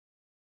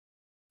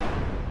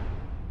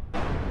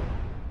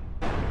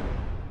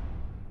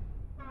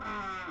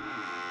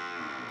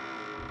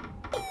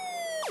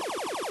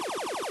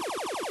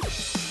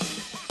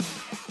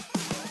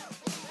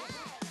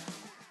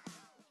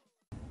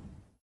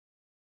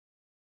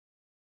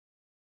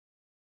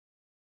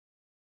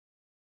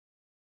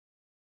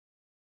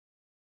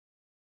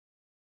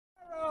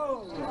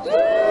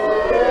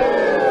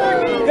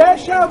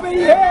shall be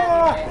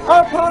here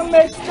upon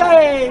this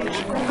stage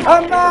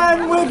a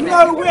man with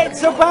no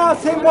wits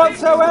about him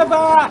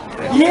whatsoever,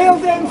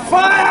 yielding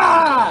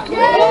fire!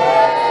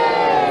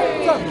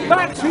 So,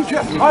 back to you.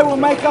 I will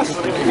make us.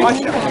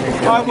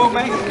 I will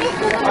make.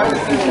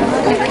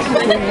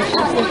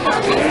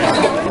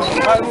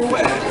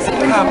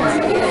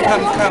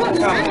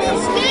 Come.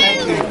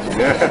 Thank you.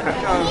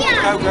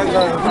 Go.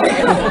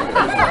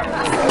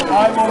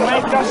 I will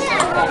make us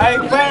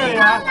a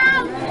barrier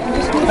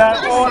that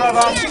all of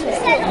us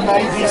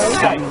may be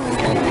safe.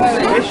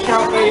 This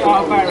shall be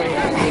our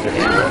barrier.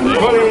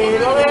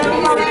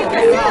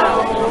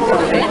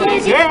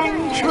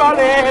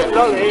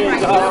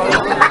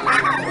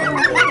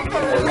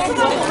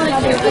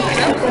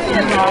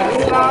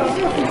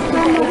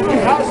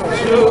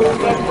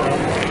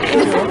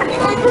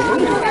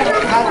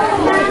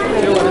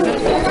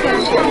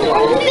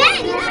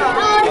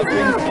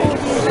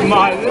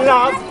 My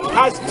love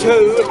has to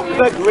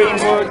the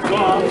greenwood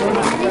gone,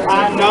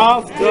 and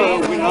after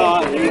when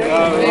I go,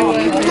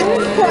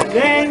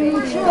 then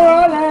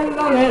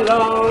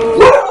trolley-lolly-lo.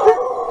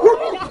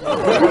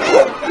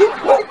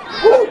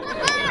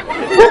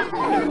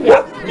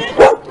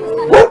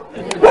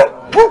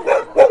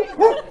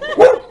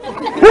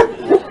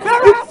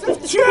 They're out of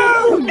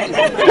tune!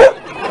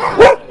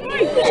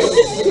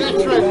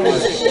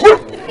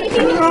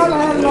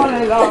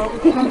 Trolley-lolly-lo.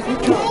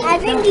 I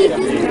think he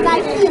just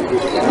like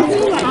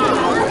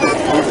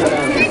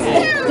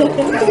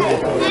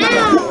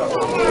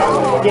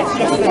Yes,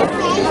 Jester.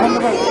 On the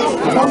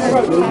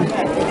road.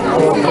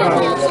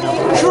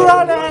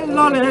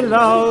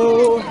 Trolley-lolly-lo.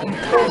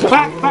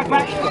 Back.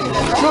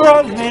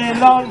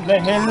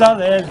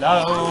 Trolley-lolly-lolly-lo.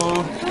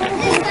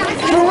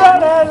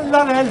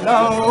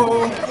 Trolley-lolly-lo.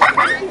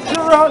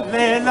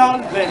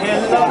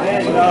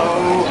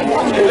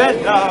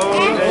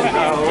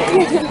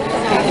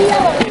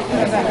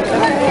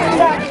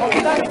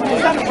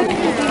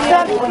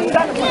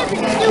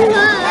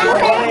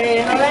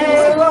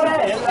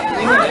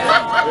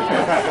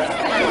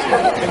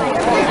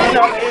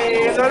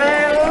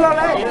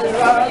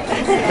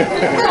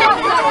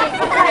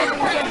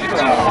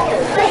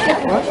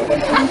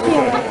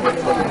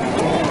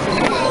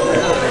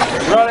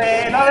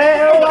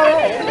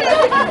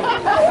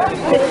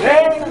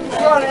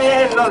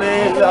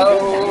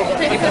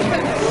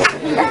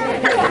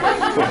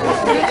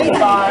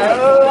 My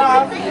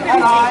love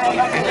and I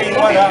have been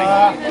with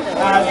her,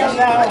 and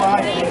now I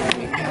think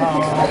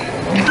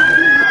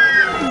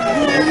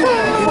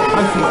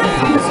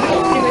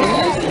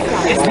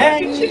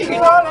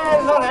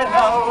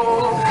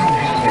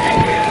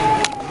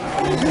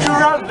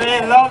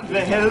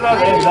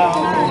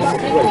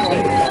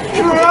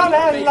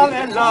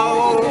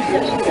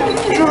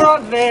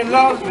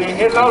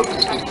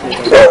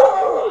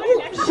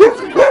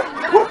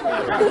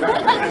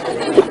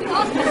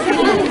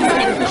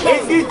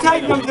if you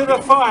take them to the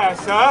fire,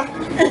 sir,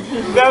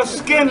 they'll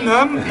skin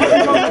them, put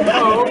them on the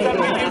coals, and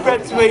give you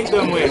bread to eat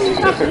them with.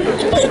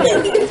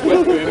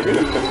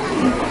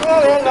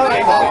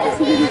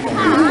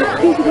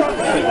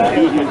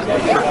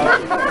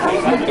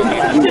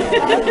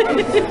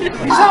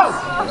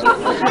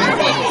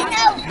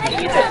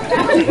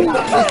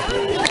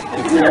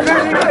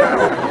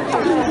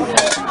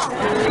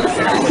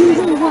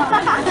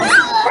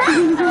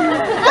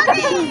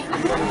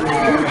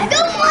 I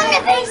don't want to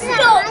be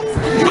stopped.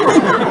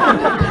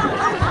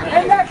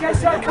 In that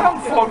case,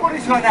 come forward. What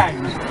is your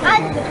name?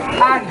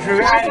 Andrew.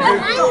 Many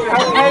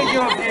of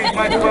you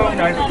may be well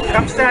known.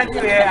 Come stand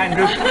here,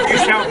 Andrew. You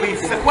shall be.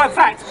 Well, in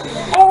fact,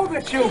 all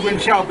the children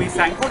shall be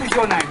thanked. What is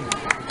your name?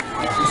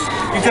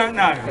 You don't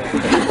know.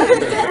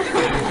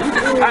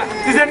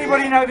 Does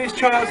anybody know this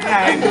child's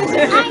name?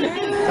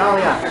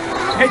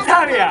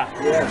 Italia.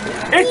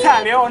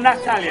 Italia or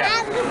Natalia?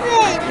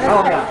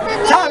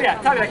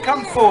 Talia,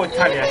 come forward,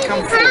 Talia.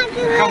 Come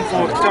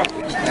forward. So,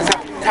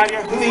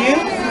 Talia, who are you?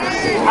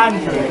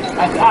 Andrew.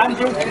 And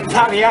Andrew,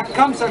 Talia,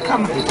 come. We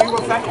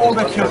will thank all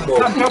the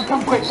children.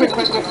 Come, quick.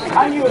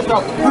 And you as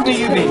well. Who do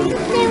you be?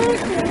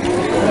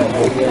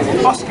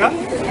 Oscar.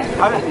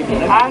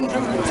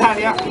 Andrew,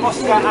 Talia,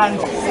 Oscar, and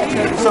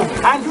so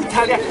Andrew,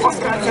 Talia,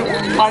 Oscar, and so,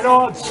 my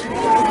lords,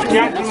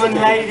 gentlemen,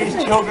 ladies,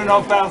 children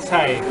of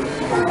Belsay,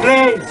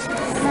 please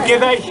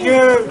give a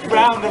huge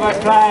round of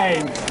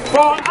applause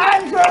for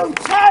Andrew,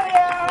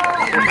 Talia,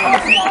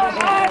 Oscar,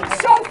 and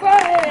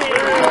Sophie.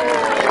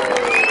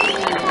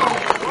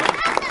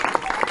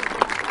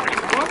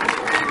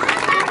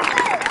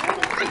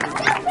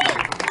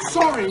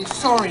 Sorry.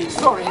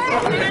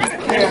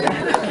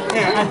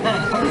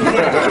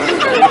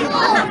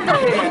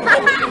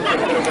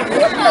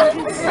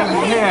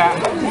 Here,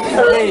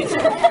 please,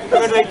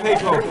 goodly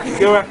people,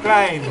 your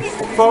acclaim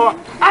for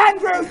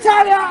Andrew,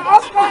 Talia,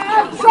 Oscar,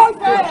 and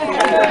Sophie!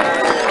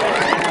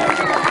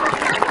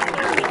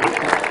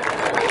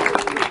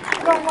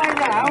 Long way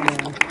round?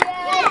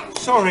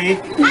 Sorry.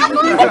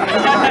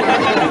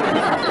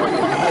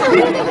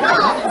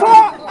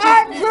 For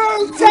Andrew,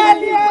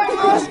 Talia,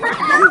 Oscar,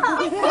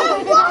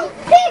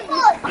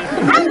 people!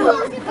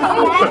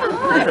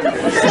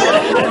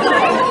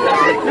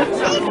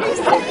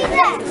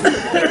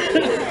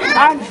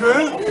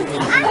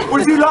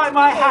 like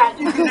my hat,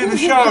 you can do the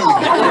show.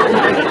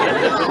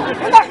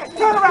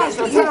 Turn around,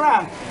 sir, turn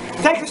around.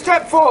 Take a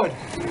step forward.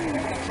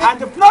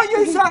 And not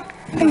you, sir.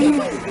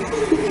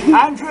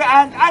 Andrew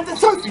and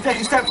Sophie,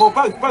 take a step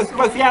forward.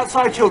 Both the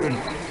outside children.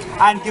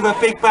 And give a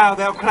big bow,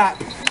 they'll clap.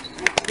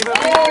 Give a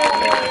big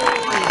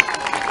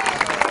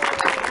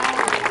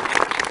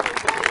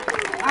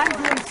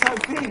Andrew and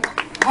Sophie,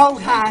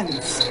 hold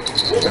hands.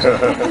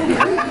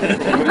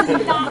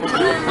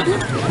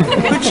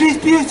 But she's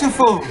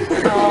beautiful.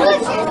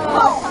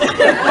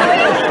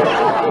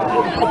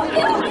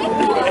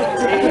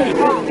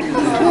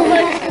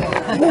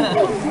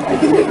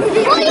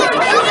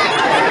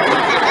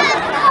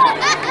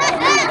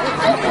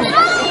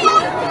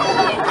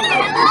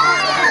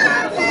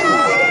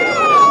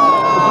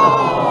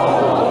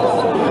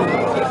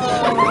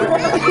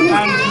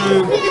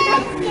 Andrew,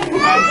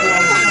 I'm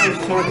so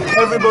sorry.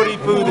 Everybody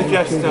boo the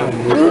Jester.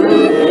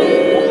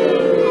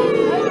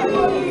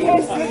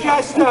 Kiss the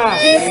Jester.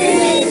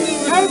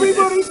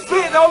 Everybody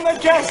spit on the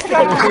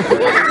Jester.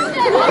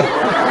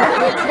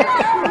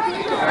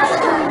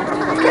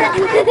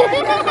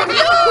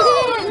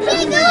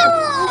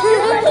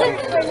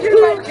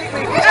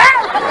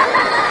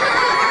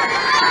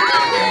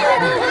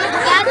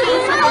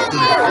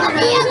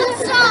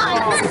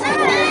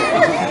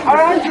 Are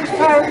Andrew's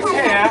parents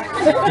here?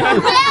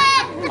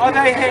 Are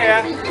they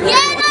here?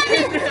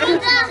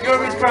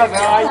 You're his brother,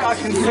 I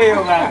can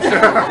feel that.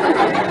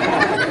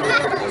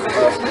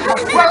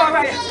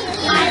 Well,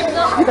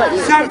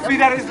 Sophie,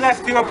 that has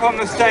left you upon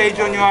the stage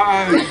on your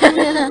own.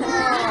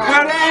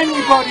 Will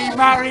anybody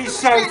marry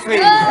Sophie?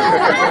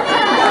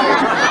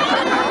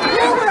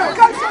 You will!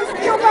 Go,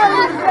 Sophie, you're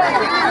married!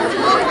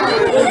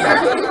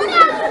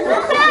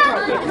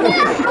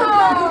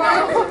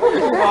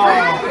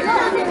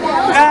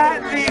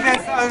 Sadly,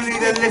 there's only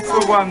the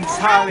little one,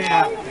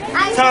 Talia.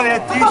 Talia,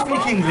 do you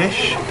speak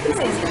English?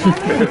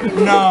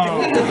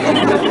 No.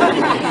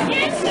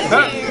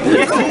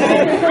 Yes, you do.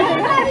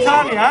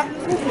 Talia,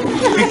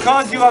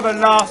 because you are the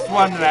last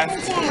one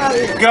left,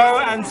 go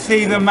and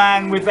see the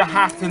man with the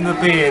hat and the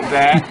beard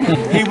there.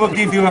 He will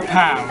give you £1.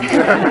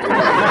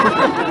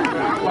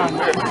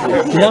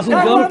 He hasn't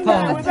got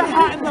 £1. With the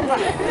hat and the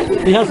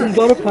beard. He hasn't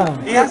got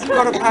 £1. He hasn't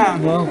got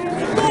 £1. No.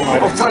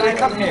 Oh, Talia,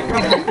 come here.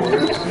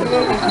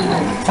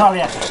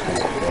 Talia.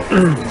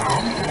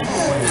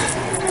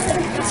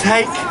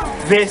 Take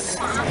this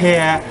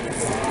here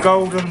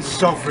golden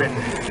sovereign.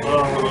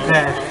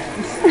 There.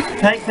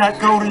 Take that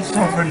golden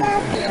sovereign.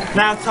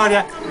 Now,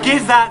 Talia,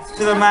 give that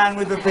to the man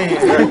with the beard.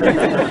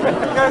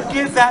 Go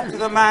give that to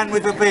the man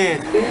with the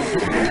beard.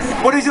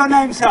 What is your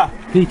name, sir?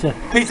 Peter.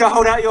 Peter,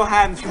 hold out your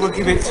hand, she will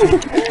give it to you.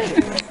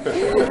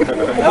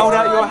 Hold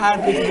out your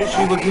hand, Peter,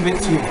 she will give it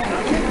to you.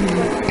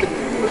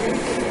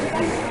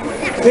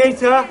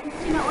 Peter!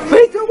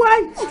 Peter,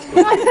 wait!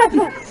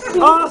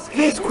 Ask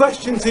this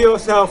question to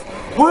yourself.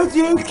 Would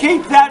you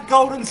keep that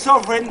golden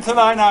sovereign to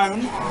thine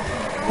own?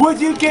 Would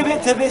you give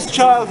it to this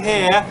child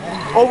here?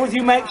 Or would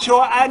you make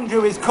sure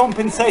Andrew is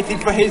compensated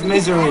for his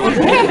misery?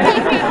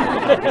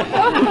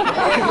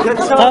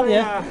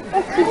 Natalia!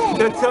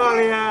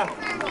 Natalia!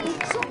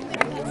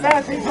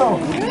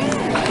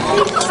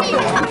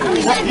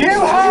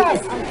 You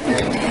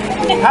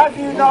have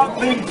you not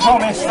been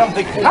promised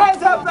something?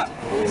 Hands up!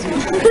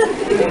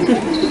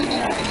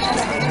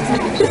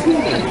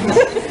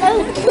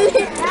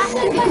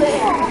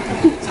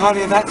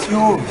 Talia, that's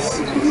yours.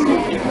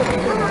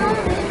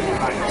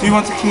 Do you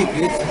want to keep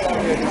it?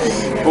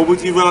 Or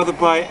would you rather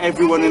buy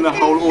everyone in the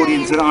whole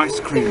audience an ice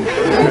cream? Take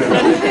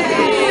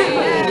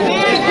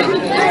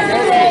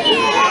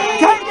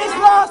this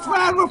last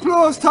round of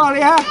applause,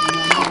 Talia.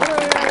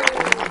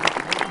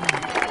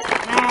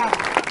 Now,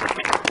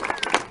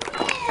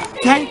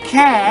 take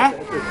care,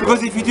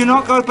 because if you do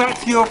not go back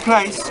to your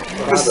place,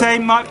 the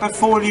same might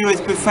befall you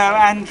as befell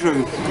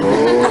Andrew.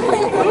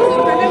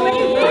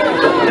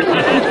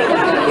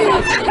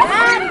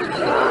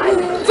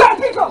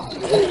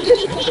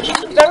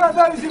 There are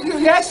those of you,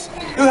 yes,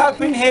 who have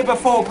been here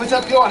before. Put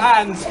up your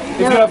hands if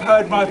you have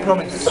heard my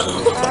promise.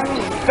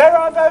 There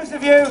are those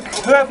of you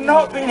who have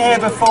not been here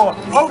before.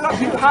 Hold up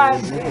your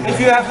hands if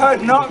you have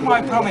heard not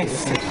my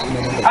promise.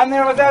 And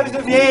there are those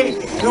of you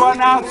who are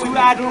now too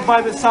addled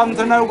by the sun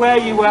to know where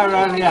you were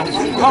earlier.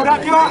 Hold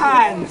up your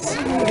hands.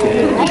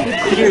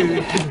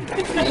 You,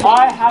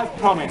 I have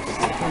promised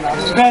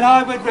that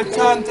I would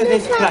return to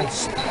this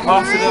place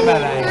after the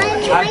melee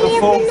and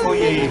perform for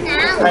ye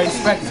a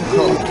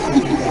spectacle.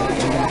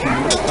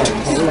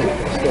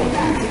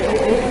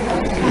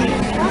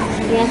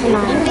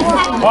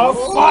 Of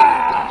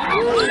fire!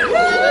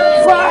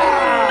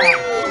 Fire!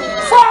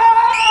 Fire!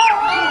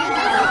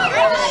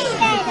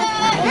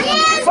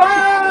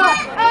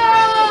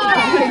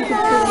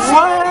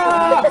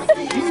 Fire!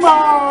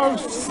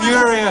 Most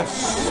furious!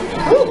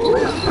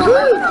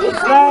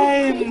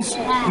 Flames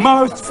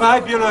most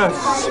fabulous!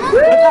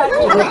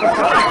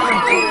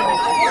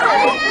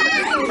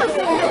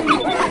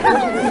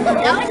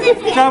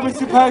 That was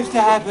supposed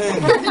to happen.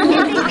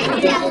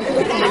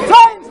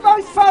 Flames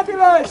most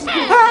fabulous!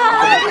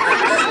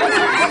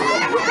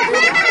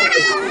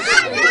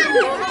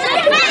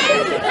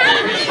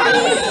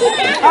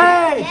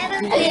 Hey!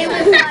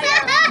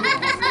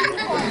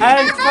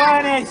 Hey,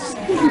 finest!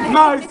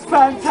 Most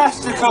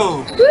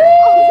fantastical!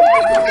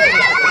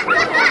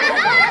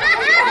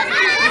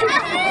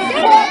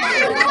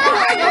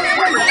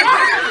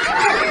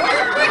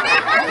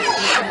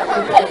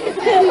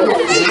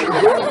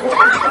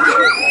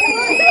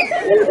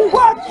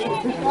 What?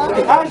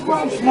 And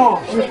once more,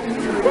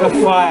 the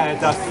fire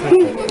doth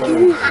flicker.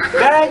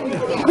 Then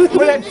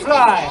will it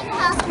fly,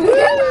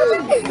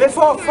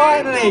 before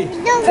finally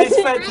tis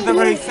fed to the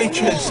very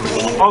features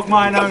of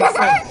mine own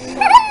face.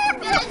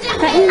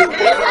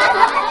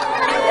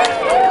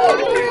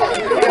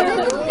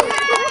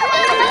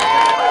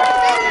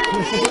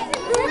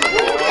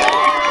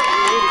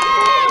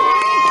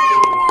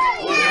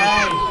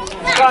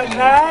 But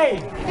nay,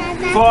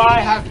 for I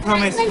have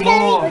promised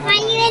more. I have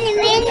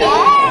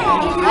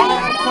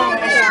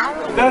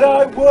promised that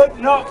I would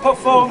not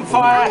perform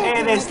fire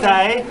here this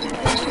day,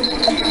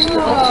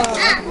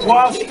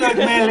 while stood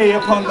merely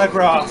upon the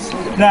grass.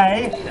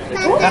 Nay,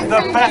 that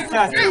the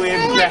better to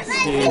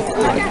ingest is,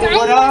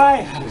 would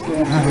I,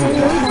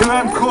 who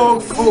am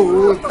called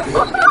fool,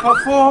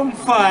 perform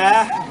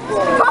fire,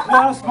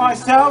 whilst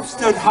myself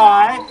stood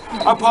high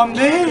upon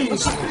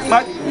these.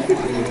 But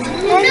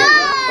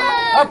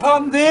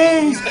upon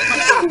these.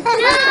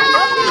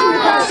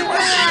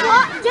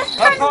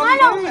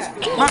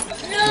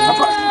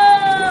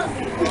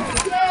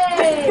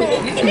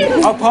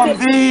 Upon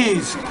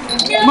these,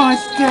 my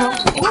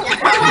stilts.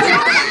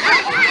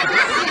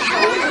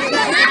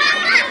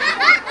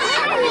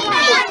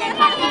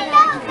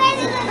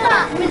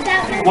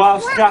 While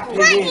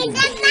strapping in.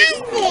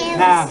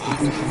 Now,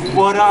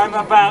 what I'm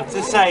about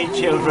to say,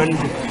 children,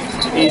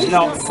 is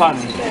not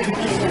funny.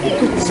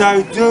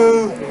 So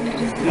do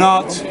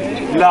not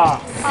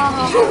laugh.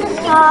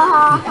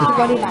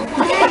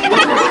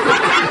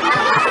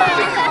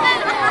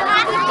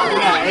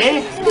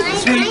 Nay,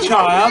 sweet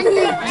child,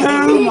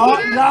 do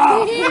not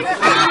laugh.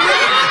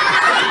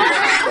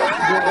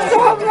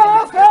 Stop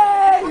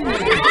laughing!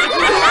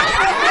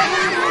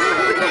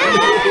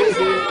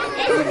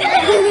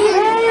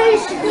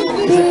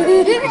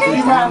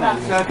 You found that,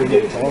 sir?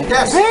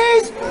 Yes.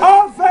 These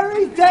are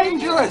very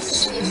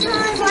dangerous.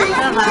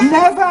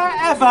 Never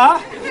ever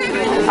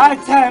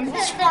attempt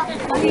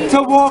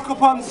to walk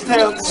upon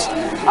stilts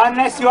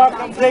unless you are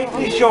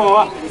completely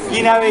sure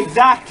you know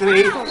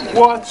exactly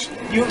what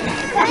you...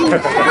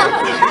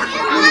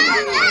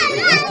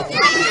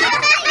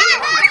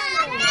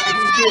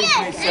 Excuse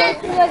me, sir.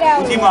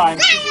 Would you mind?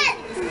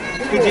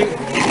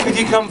 Could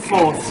you come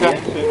forth, sir?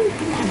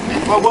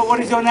 What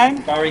is your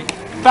name? Barry.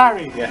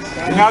 Barry? Yes.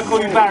 Now I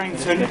call you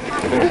Barrington.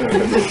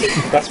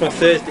 That's my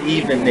Thursday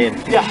evening name.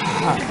 Yeah.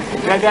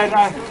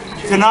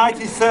 Tonight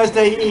is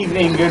Thursday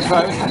evening, good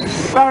folks.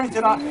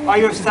 Barrington, are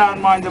you of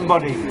sound mind and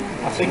body?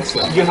 I think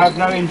so. You have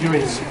no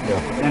injuries? No.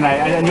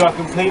 And you are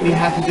completely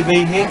happy to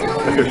be here?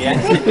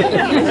 Yes.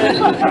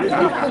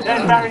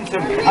 Then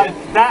Barrington,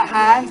 that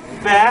hand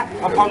there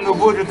upon the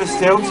wood of the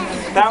stilt,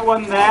 that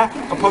one there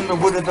upon the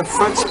wood of the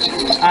foot,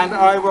 and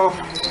I will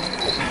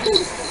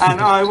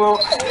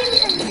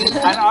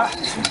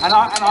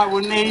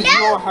need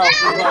your help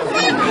as well.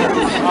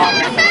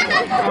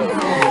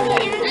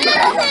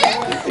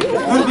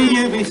 Who be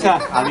you be, sir?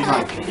 I'll be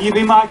Michael. You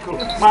be Michael.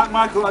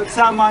 Michael,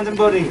 sound mind and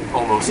body.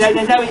 Almost. Yeah,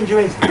 there's no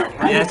injuries.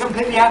 And Yes. you're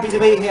completely happy to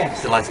be here.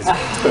 Delighted.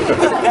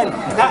 Then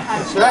that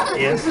hand, sir,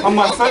 Yes. on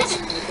my foot.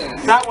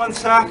 That one,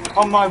 sir,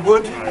 on my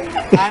wood.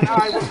 And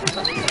I will...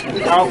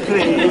 Oh,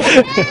 please.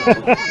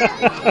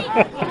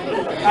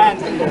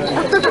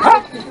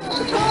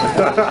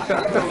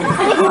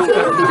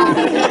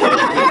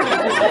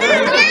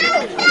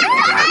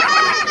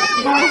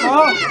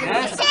 Michael?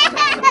 Yes?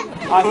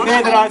 I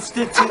fear that I've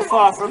stood too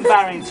far from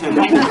Barrington.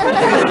 Let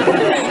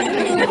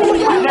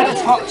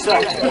us hop, sir.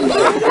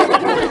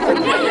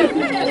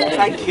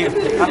 Thank you.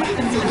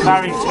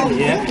 Barrington,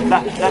 yeah?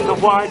 Then the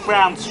wide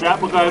brown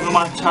strap will go over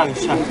my toe,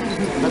 sir.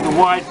 Then the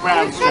wide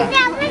brown strap.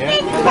 Yeah?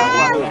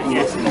 That one there,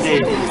 yes,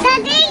 indeed.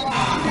 Daddy,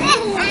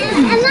 I'm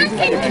not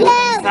going to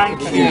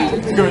Thank you.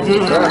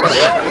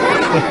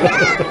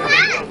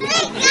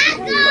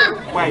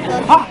 Wait.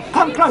 Ah,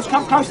 come close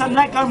and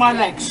let go my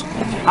legs.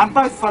 And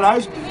both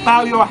fellows,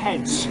 bow your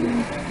heads.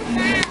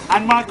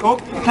 And Michael,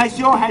 place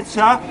your head,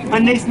 sir,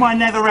 beneath my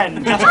nether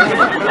end.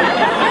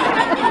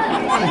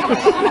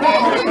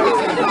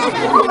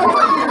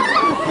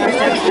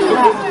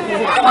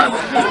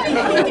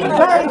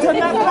 Barrington,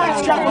 that black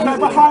strap will go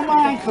behind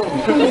my ankle.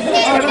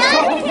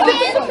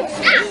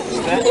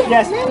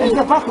 Yes, it's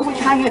the buckle which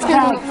hangeth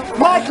down.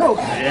 Michael,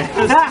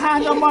 that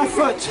hand on my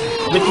foot.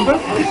 Which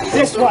foot?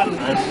 This one.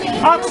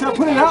 Up, sir,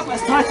 put it up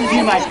as tight as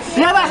you may.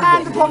 The other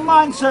hand upon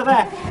mine, sir,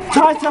 there.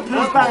 Tighter,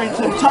 please,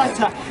 Barrington,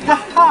 tighter.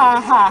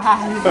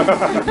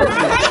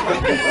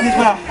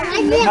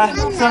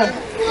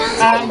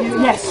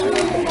 Yes,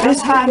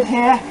 this hand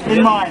here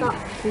in mine.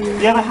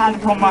 The other hand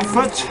upon my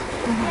foot.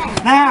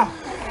 Now,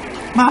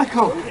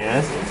 Michael.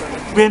 Yes.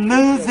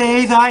 Remove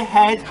thee thy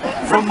head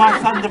from my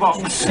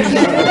thunderbox.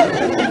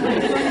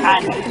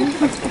 And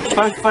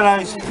both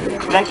fellows,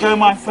 let go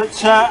my foot,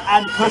 sir,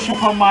 and push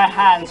upon my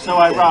hand so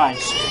I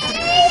rise.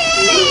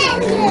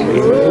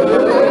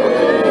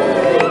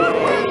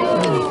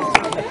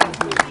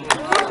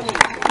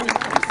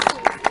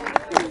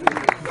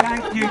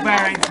 Thank you,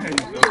 Barrington.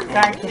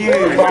 Thank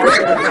you.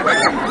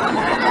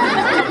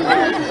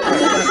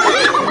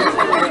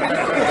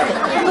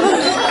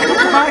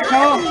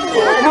 Michael!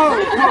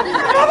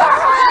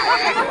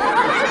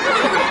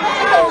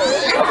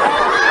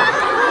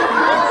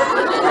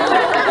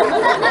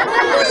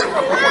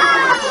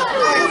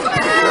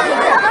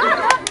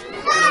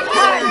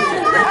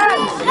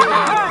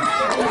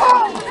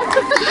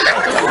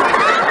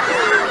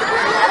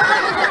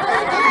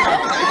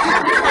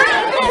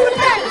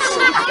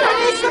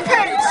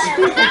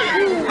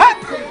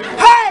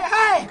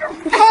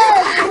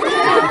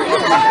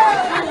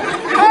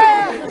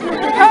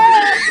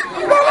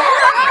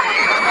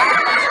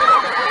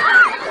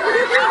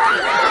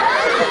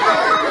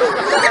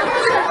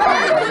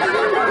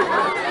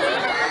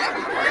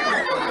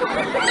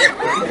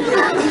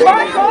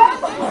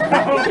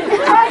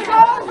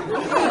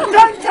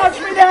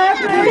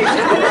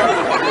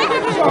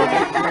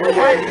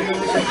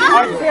 I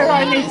fear I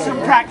need some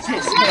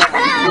practice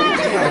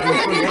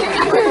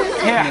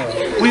here.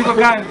 We will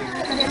go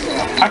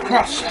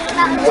across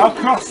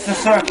the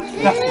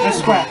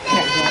square.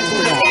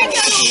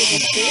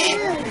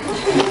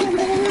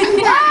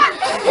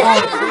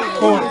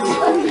 Forward.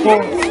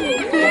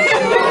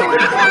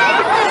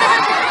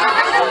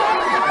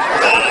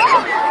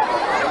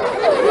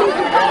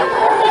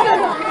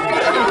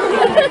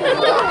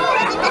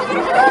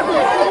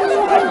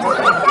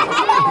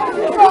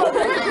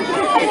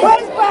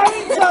 Where's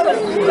Barrington?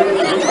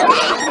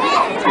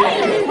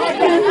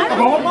 I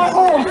want my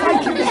horn,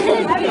 thank you.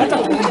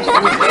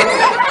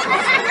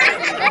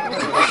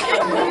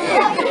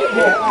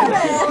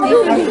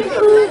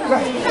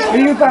 Are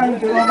you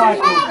Barrington or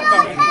Michael?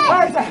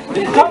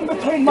 Come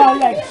between my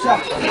legs, sir.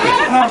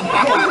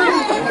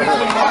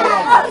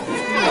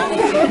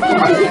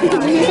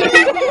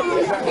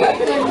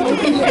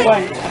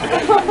 Wait.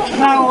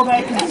 Now all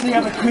they can see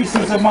are the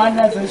creases of my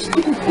leathers.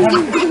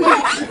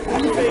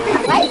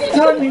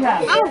 Turn me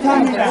round.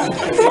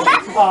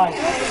 Aye.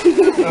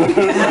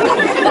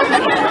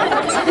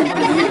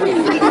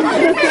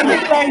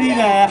 Sweet lady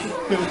there,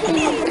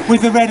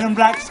 with the red and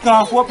black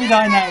scarf, what be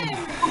thy name?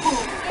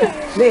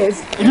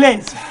 Liz.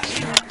 Liz.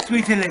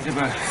 Sweet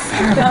Elizabeth.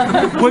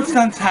 Wouldst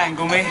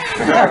untangle me?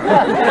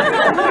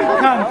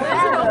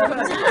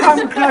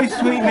 Come close,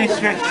 sweet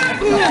mistress.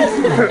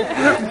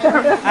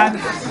 And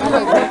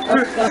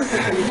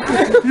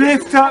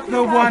lift up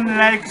the one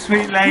leg,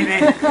 sweet lady,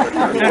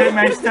 that it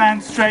may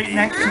stand straight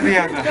next to the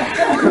other.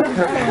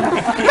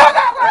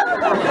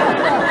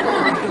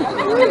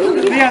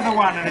 The other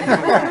one,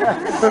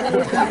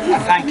 Elizabeth.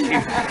 Thank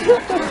you.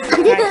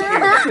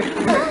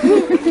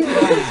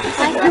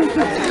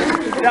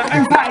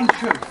 In fact, in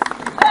truth,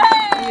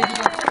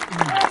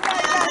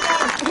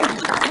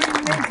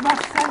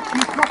 must thank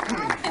you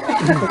properly.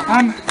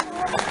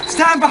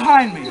 Stand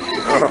behind me.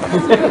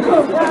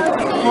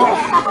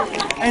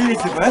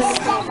 Elizabeth,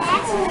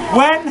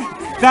 when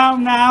thou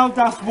now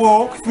dost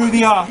walk through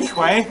the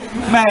archway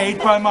made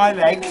by my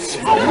legs.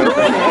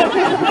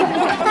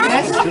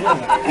 Yes?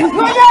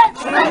 Not yet!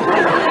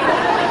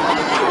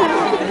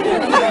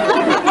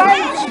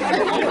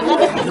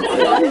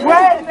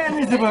 When,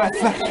 Elizabeth,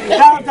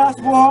 thou dost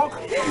walk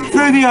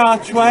through the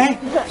archway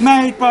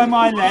made by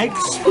my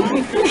legs,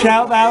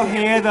 shalt thou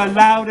hear the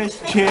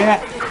loudest cheer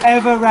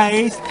ever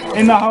raised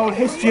in the whole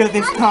history of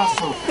this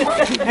castle.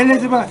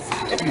 Elizabeth,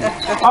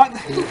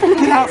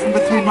 get out from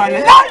between my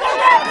legs. No!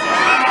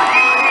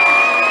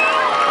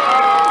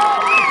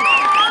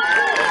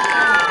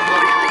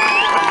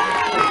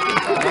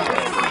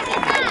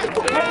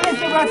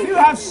 Elizabeth, you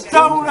have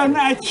stolen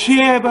a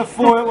chair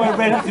before it were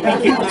ready to be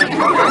given.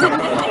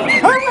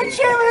 Who would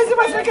cheer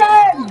Elizabeth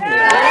again?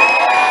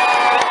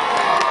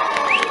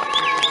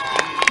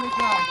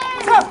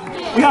 So,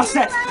 we are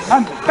set.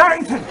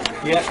 Barrington,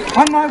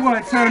 on my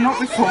word, sir, and not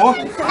before,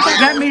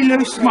 let me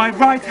loose my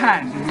right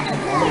hand.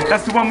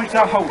 That's the one which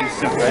thou holdest,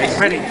 sir.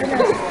 Ready?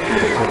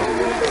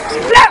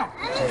 Now!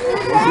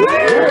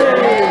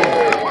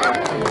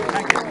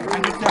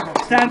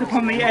 Stand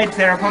upon the edge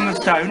there, upon the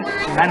stone,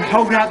 and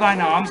hold out thine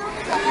arms.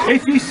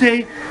 If you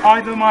see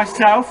either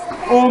myself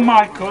or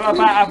Michael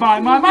about my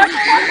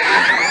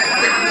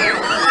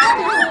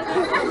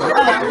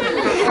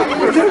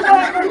do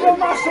not move your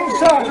muscles,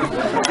 sir.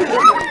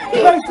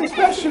 Most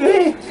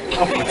especially,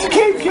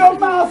 keep your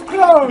mouth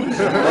closed.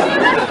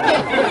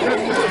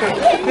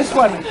 This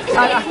one,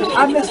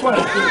 and this one.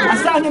 I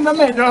stand in the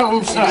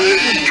middle, sir.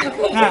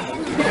 Now,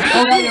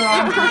 hold out your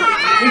arms.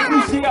 If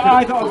you see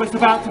either of us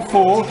about to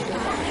fall,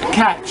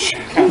 catch.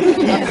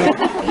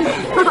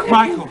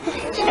 Michael,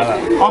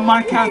 on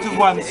my count of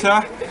one,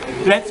 sir,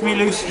 let me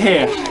loose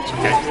here.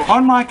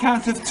 On my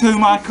count of two,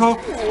 Michael,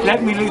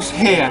 let me loose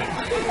here.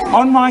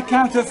 On my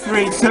count of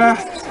three, sir,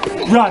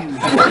 run.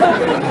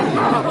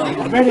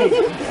 Ready?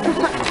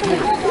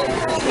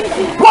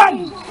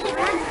 1,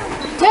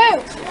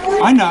 2.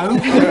 I know.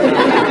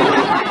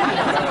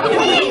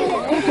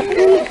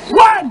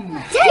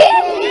 1, 2,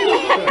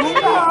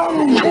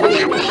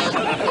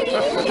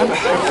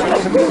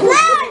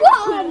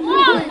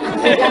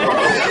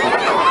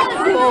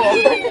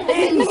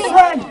 in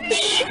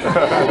French.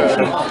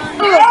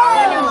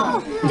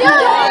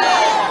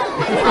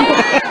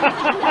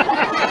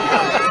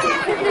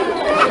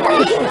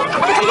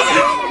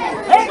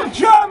 In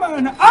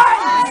German,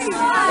 ice.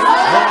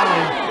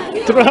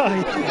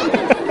 Try.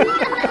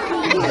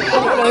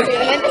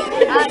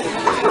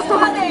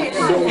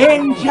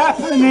 In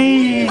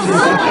Japanese,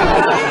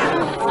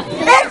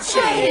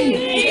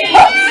 itchy.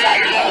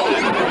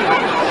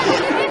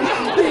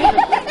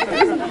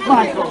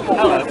 Michael,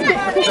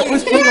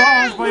 just put your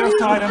arms by your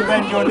side and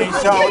bend your knees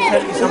so I will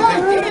tell you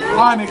something.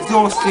 I'm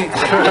exhausted.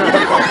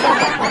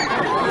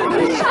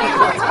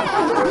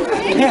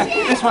 Here,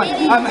 this one.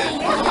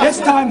 This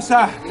time,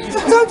 sir.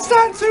 Don't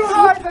stand too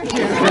high, thank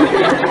you.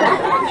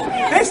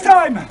 This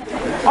time,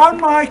 on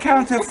my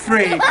count of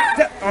 3.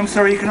 I'm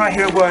sorry, you cannot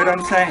hear a word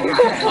I'm saying.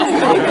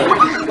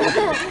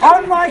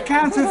 On my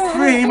count of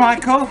 3,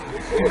 Michael,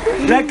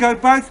 let go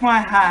both my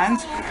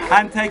hands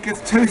and take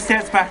us 2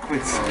 steps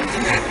backwards.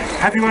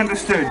 Have you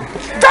understood?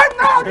 Don't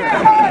nod!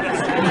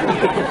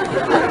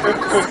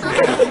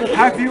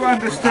 Have you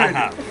understood?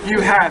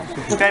 You have.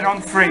 Then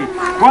on 3.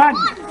 1.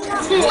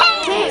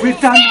 We've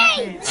done that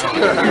bit.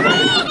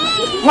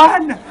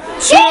 1,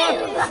 2,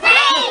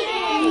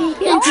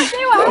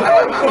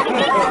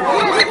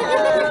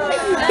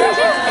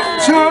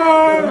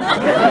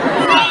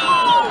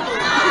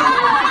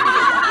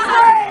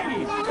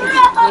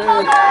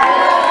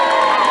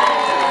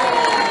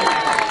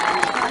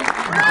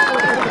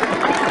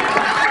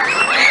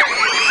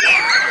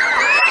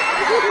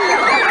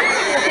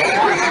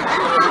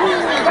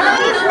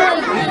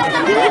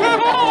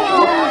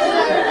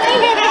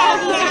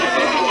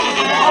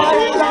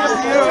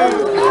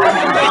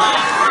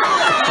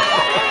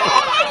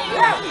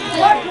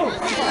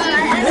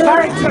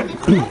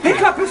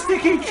 pick up a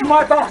stick each from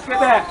my basket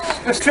there,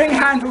 the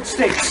string-handled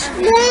sticks.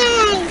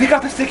 Pick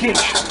up a stick each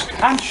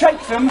and shake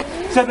them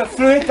so the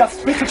fluid does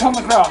split upon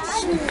the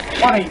grass.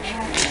 1 each.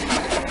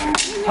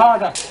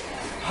 Harder.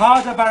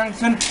 Harder,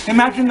 Barrington.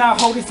 Imagine thou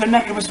holdest the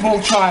neck of a small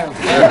child.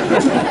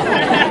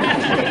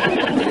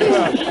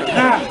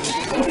 Now,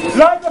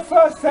 light the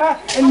first there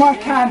in my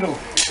candle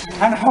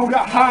and hold it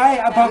high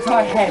above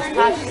thy head.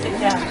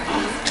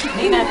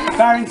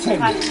 Barrington,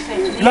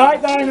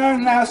 light thine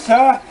own now,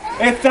 sir,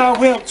 if thou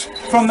wilt,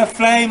 from the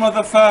flame of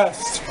the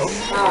first,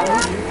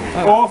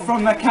 or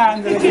from the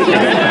candle.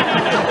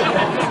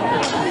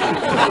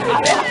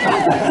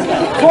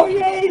 For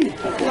ye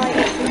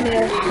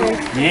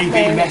be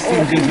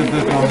messengers of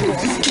the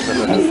gods,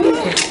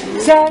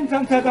 sent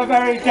unto the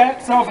very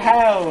depths of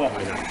hell,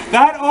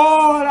 that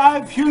all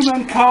of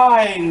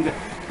humankind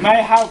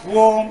may have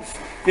warmth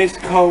this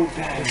cold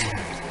day.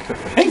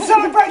 In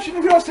celebration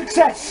of your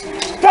success,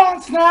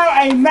 dance now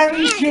a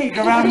merry jig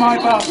around my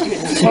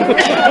basket.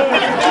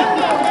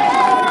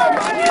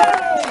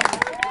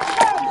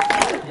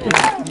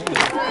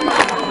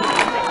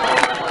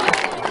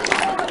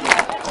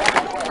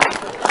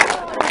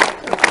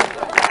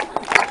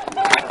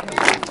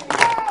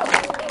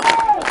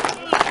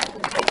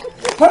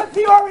 Put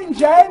the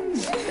orange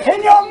ends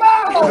in your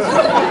mouth!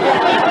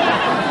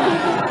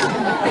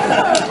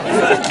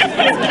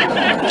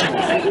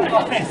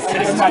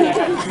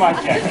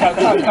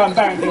 Come,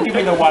 Barrington, give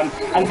me the one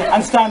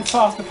and stand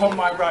fast upon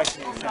my right.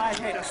 Thy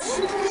hips.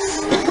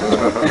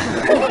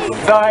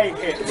 Thy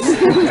hips.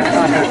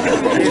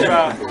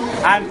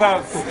 And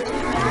both.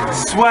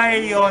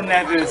 Sway your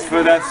nevers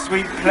for the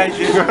sweet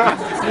pleasures.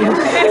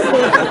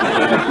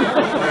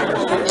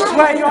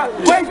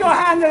 Wave your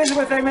hand,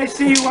 Elizabeth, they may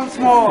see you once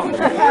more.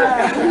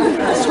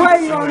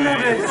 Sway your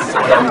nevers.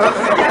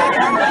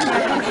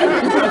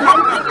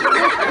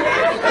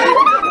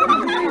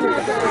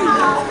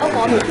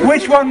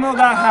 Which one will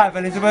thou have,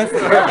 Elizabeth?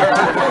 This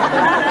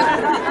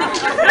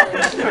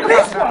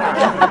one.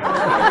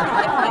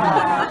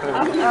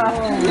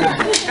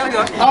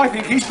 I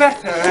think he's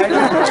better, eh?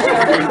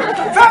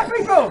 Fat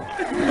people!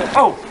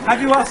 Oh,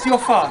 have you asked your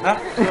father?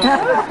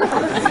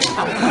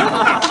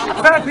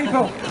 Fat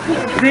people,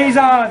 these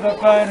are the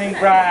burning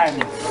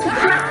brands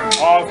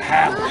of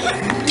hell.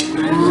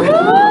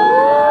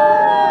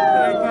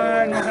 They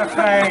burn with the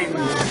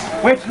flames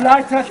which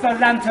lighteth the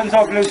lanterns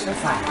of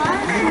Lucifer.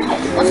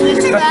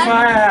 The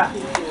fire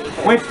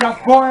which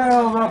doth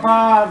boil the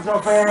baths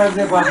of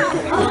Beelzebub.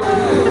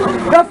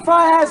 The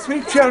fire,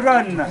 sweet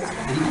children,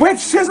 which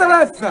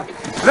sizzleth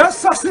the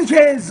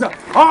sausages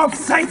of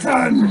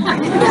Satan.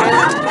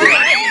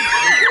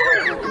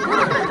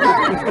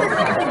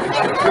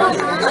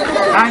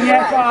 And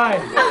yet I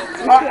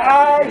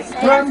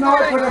am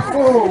not but a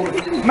fool,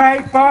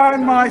 may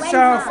burn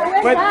myself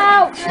with...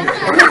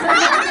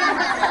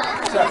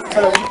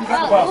 Hello, you can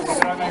grab the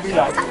basket and I may be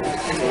late.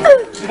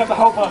 Pick up the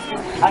whole basket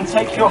and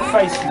take your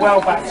face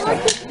well back, sir.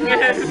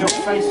 Your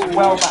face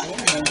well back.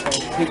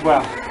 Did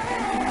well.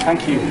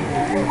 Thank you.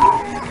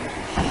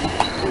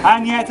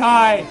 And yet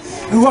I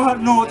who art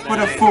naught but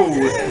a fool,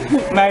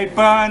 may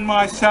burn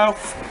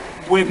myself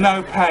with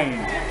no pain.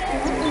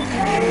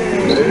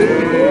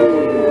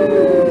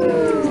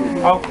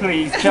 Oh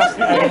please, just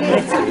a little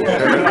bit.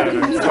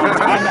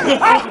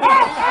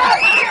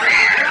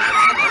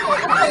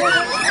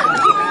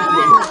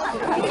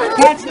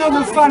 That's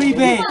not a funny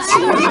bit.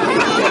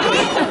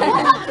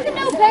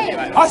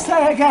 I'll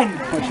say it again,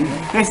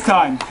 this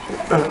time,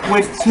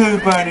 with 2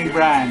 burning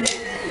brands.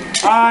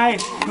 I,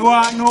 who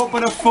art naught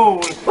but a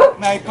fool,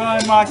 may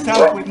burn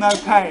myself with no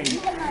pain.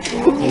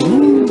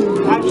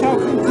 And shall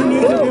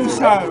continue to do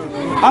so,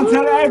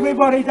 until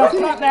everybody does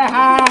clap their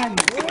hands.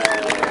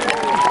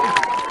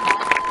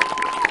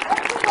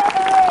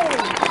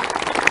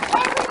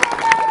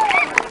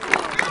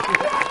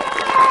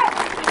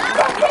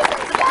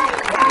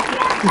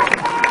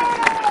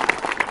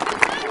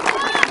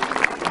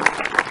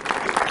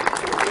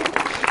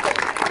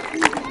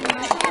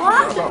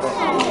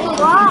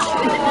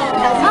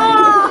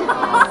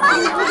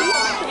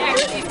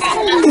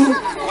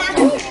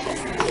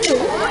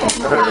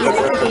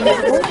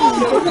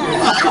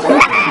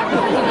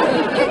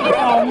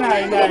 Oh no,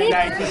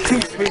 it's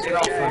too sweet an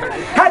offer.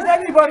 Has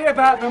anybody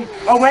about them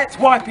a wet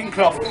wiping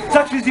cloth,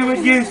 such as you would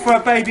use for a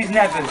baby's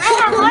nevers?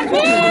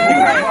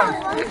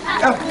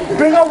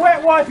 Bring a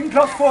wet wiping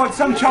cloth forward,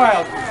 some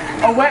child.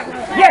 A wet...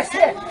 Yes,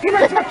 here! Give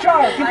it to a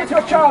child! Give it to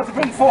a child to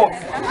bring forth!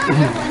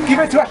 Give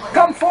it to a...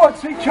 Come forward,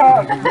 sweet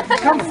child!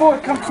 Come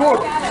forward, come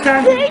forward!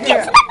 Stand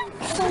here!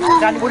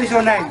 Stand, what is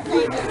your name?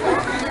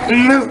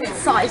 Luke!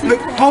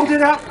 Luke, hold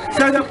it up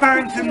so that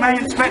Barrington may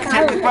inspect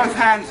it with both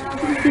hands.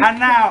 And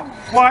now,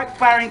 wipe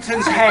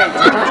Barrington's head.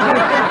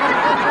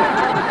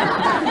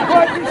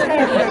 Wipe his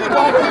head, Luke,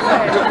 wipe his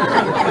head.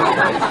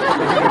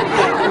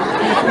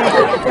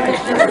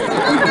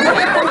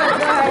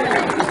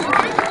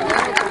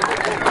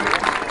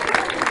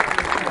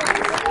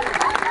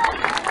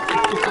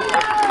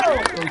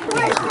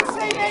 Wish to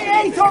see me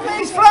eat on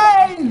these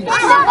flames!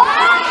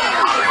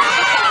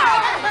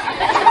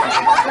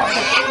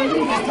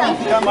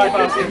 Don't mind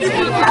basket.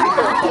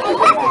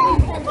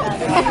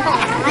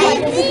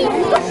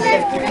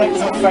 Take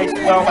your face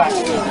well back.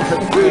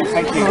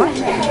 Thank you.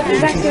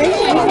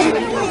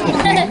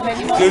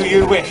 Do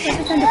you wish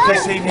to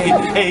see me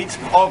eat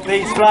of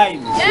these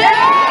flames?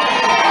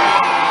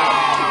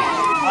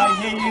 I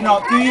hear you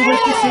not. Do you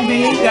wish to see me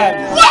eat them?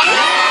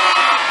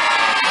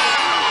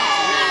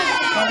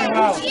 Very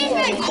well.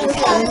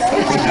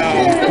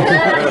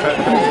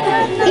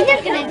 He's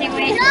not gonna do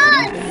it.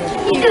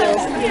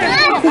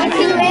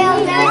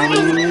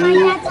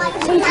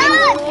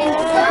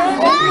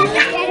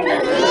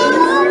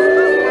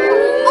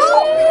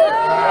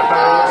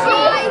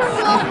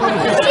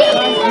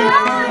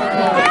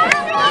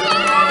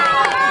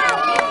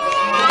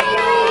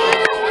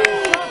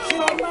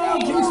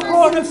 You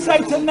spawn of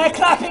Satan, they're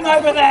clapping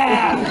over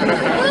there!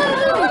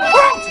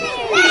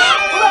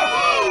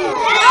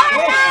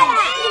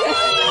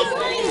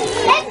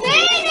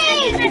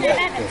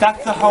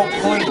 That's the whole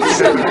point.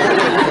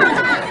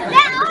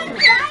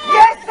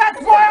 Yes,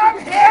 that's why I'm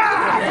here!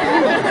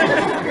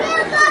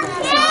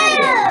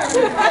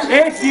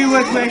 If you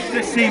would wish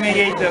to see me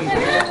eat them,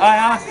 I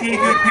ask you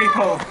good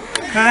people,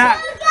 clap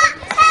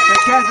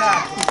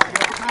together.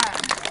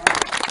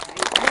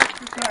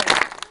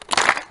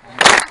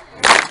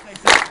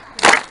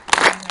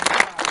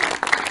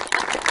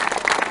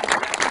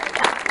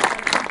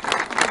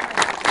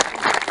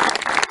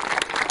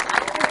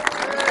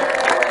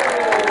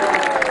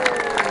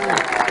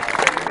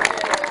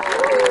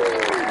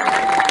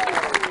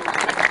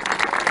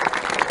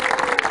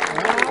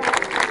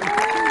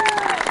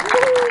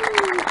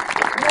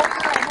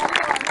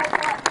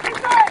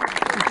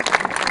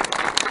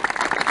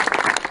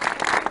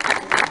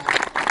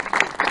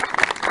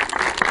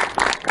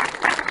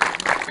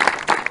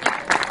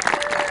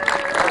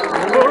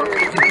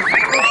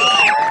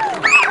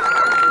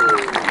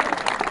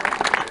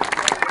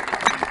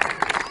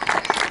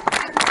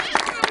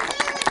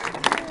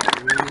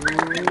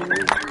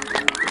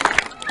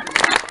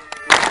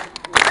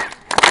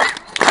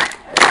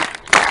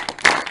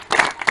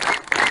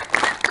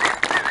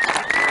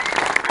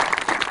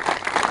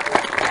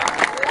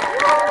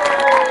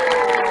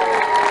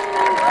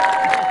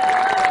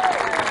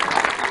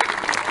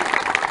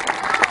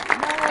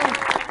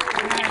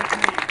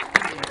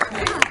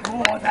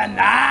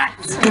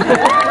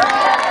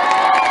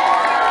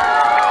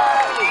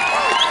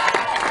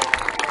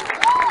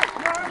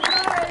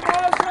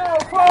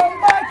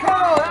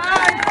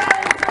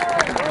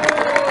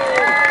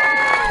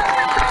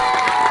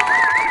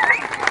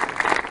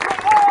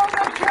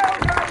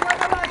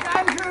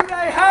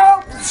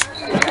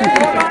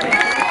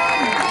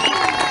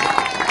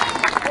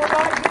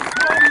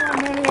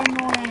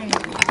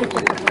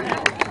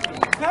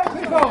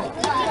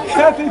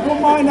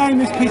 My name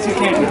is Peter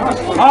King.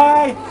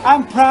 I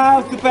am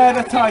proud to bear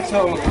the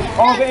title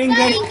of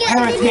English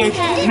Heritage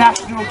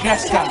National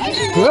Jester.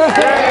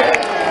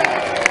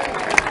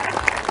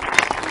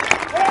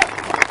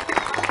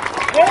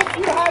 If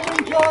you have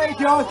enjoyed enjoyed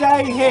your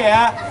day here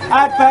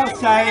at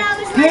Belsay,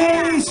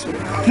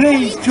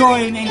 please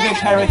join English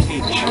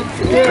Heritage.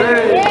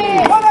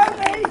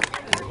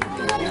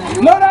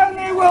 Not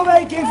only will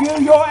they give you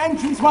your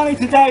entrance money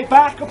today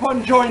back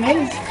upon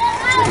joining,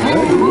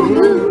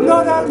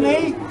 not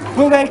only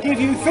will they give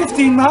you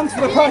 15 months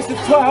for the price of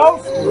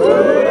 12,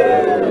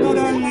 not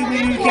only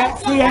will you get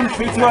free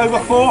entry to over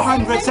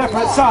 400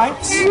 separate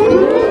sites,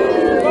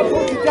 but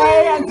for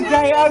today and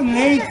today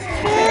only,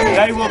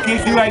 they will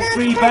give you a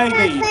free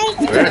baby.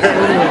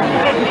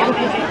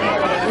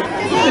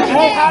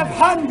 They have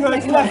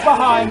hundreds left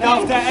behind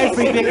after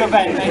every big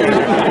event.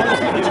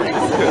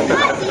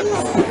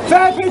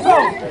 Fair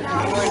people,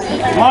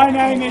 my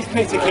name is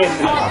Pitterkin.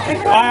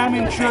 I am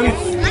in truth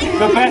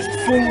the best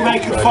fool they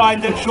could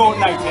find at short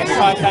notice.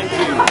 I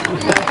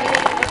thank you.